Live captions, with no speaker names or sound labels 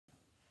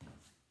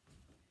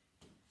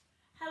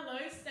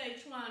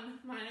everyone,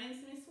 my name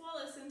is Miss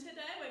Wallace and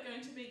today we're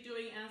going to be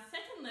doing our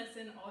second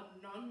lesson on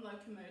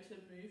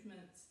non-locomotor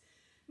movements.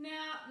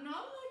 Now,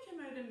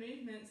 non-locomotor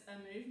movements are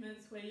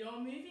movements where you're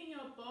moving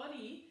your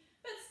body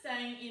but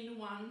staying in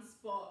one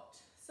spot.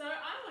 So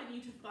I want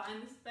you to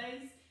find the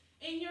space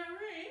in your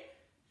room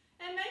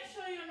and make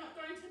sure you're not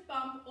going to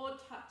bump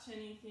or touch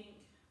anything.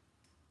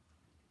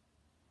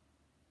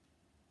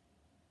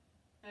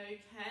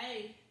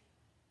 Okay,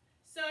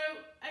 so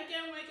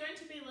again we're going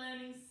to be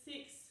learning 6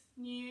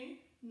 new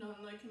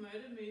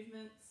non-locomotor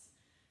movements.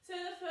 So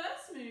the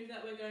first move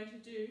that we're going to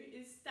do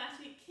is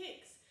static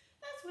kicks.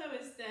 That's where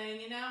we're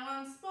staying in our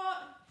one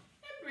spot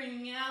and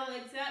bringing our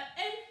legs out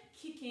and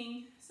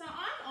kicking. So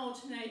I'm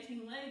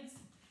alternating legs.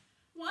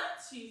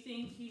 Once you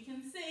think you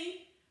can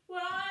see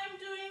what I'm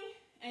doing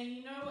and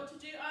you know what to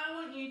do, I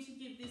want you to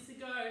give this a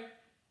go.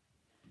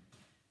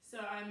 So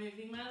I'm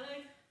moving my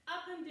leg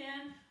up and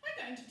down. I'm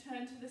going to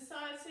turn to the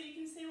side so you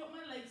can see what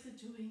my legs are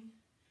doing.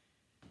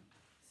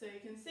 So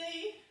you can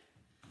see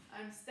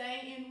I'm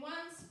staying in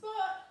one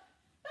spot,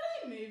 but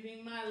I'm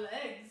moving my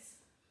legs.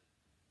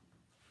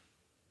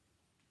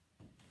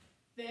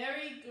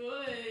 Very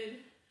good.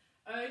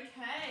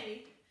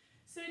 Okay,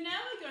 so now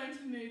we're going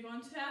to move on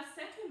to our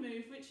second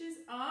move, which is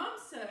arm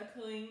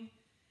circling.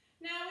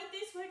 Now with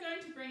this, we're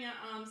going to bring our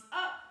arms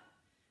up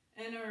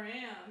and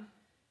around,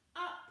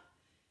 up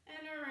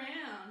and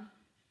around,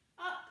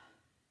 up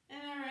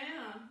and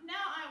around.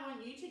 Now I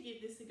want you to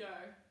give this a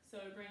go. So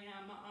bring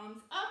my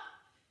arms up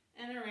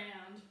and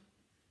around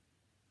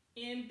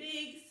in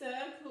big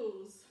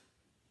circles.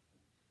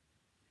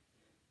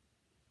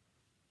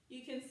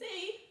 You can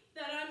see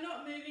that I'm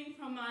not moving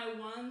from my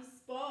one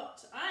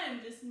spot. I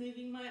am just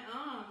moving my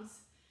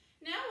arms.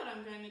 Now what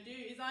I'm going to do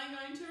is I'm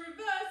going to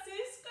reverse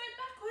this, go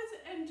backwards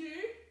and do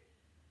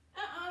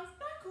our arms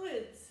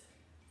backwards.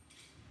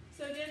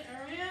 So again,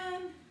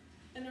 around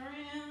and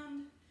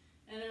around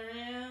and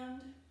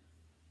around,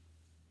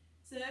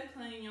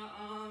 circling your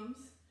arms.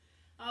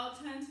 I'll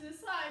turn to the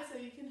side so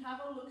you can have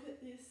a look at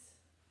this.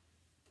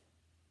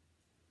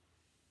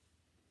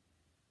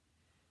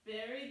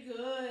 Very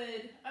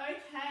good.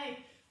 Okay,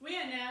 we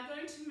are now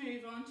going to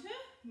move on to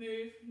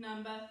move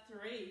number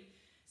 3.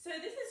 So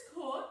this is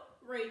called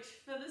reach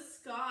for the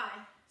sky.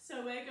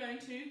 So we're going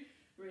to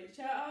reach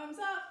our arms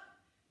up,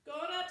 go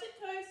on our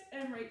tiptoes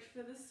and reach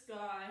for the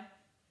sky.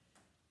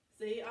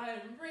 See, I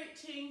am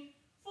reaching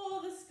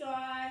for the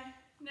sky.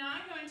 Now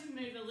I'm going to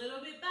move a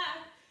little bit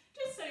back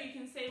just so you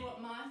can see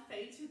what my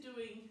feet are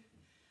doing.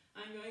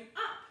 I'm going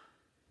up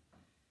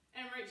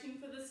and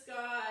reaching for the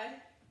sky.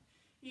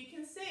 You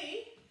can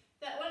see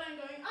that when I'm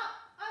going up,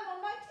 I'm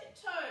on my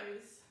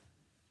tiptoes.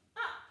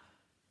 Up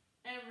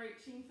and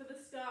reaching for the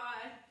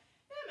sky.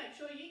 Now make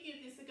sure you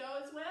give this a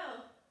go as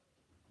well.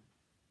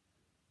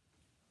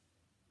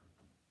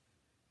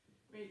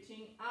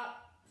 Reaching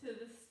up to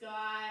the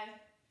sky.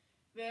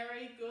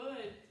 Very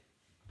good.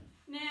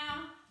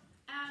 Now,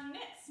 our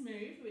next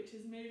move, which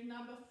is move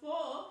number 4,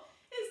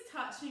 is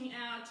touching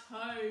our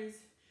toes.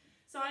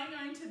 So I'm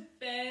going to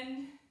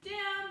bend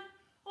down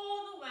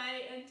all the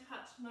way and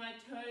touch my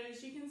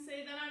toes. You can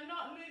see that I'm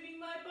not moving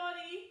my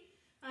body.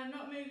 I'm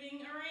not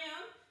moving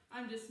around.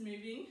 I'm just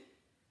moving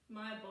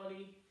my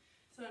body.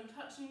 So I'm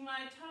touching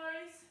my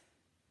toes,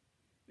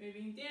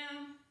 moving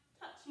down,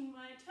 touching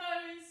my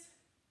toes.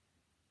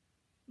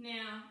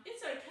 Now,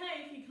 it's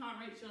okay if you can't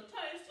reach your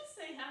toes, just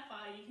see how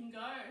far you can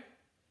go.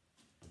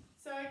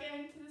 So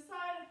again, to the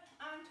side,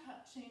 I'm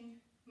touching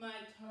my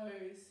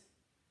toes,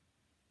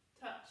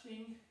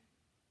 touching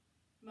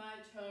my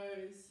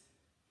toes.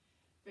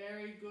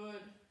 Very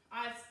good.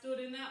 I stood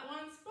in that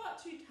one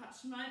spot to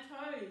touch my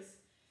toes.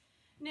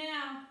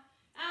 Now,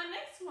 our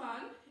next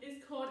one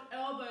is called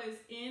elbows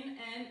in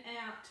and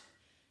out.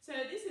 So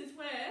this is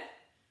where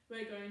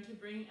we're going to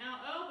bring our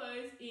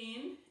elbows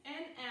in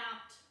and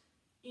out,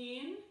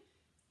 in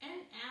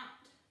and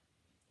out,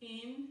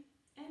 in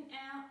and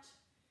out,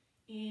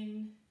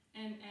 in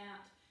and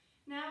out.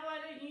 Now why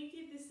don't you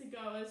give this a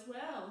go as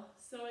well?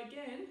 So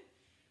again,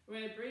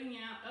 we're bringing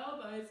our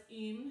elbows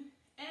in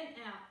and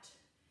out,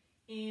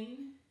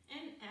 in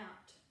and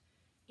out,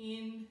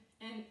 in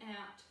and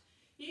out.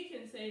 You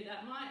can see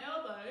that my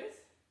elbows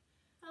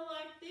are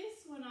like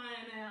this when I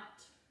am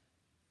out.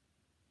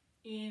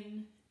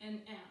 In and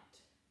out,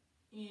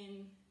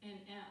 in and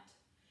out.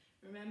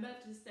 Remember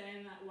to stay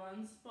in that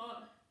one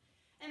spot.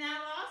 And our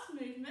last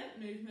movement,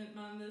 movement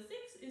number 6,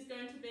 is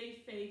going to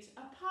be feet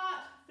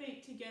apart,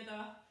 feet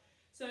together.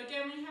 So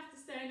again, we have to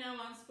stay in our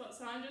one spot,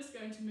 so I'm just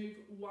going to move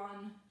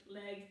one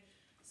leg.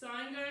 So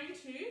I'm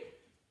just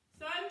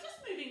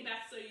moving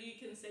back so you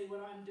can see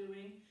what I'm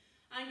doing.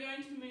 I'm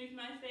going to move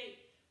my feet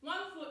 1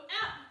 foot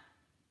out,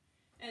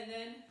 and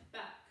then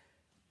back,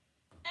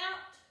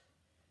 out,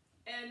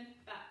 and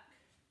back,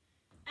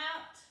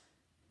 out,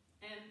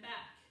 and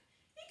back.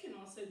 You can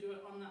also do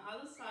it on the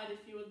other side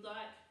if you would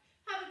like.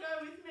 Have a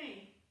go with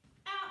me.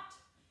 Out,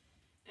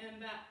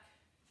 and back,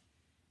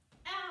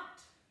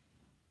 out,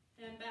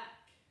 and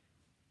back,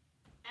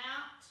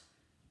 out,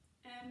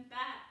 and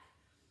back.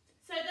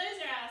 So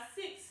those are our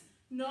 6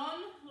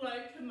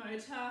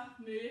 non-locomotor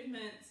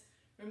movements.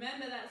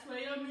 Remember, that's where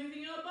you're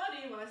moving your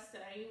body while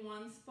staying in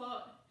one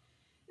spot.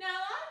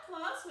 Now, like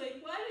last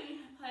week, why don't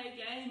you play a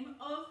game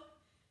of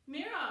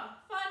mirror?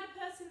 Find a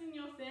person in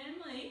your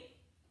family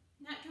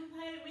that can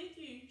play it with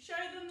you. Show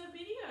them the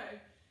video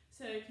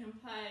so you can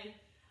play.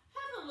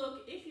 Have a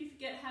look if you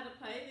forget how to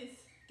play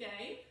this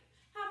game.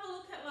 Have a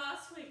look at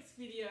last week's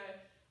video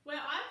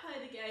where I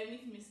played a game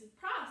with Mrs.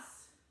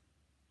 Pruss.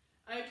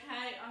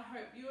 Okay, I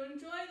hope you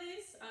enjoy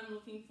this. I'm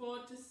looking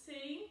forward to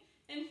seeing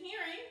and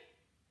hearing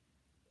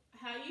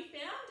how you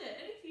found it,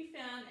 and if you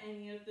found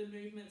any of the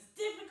movements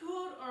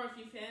difficult or if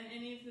you found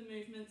any of the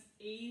movements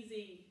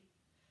easy.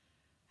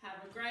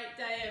 Have a great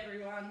day,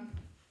 everyone.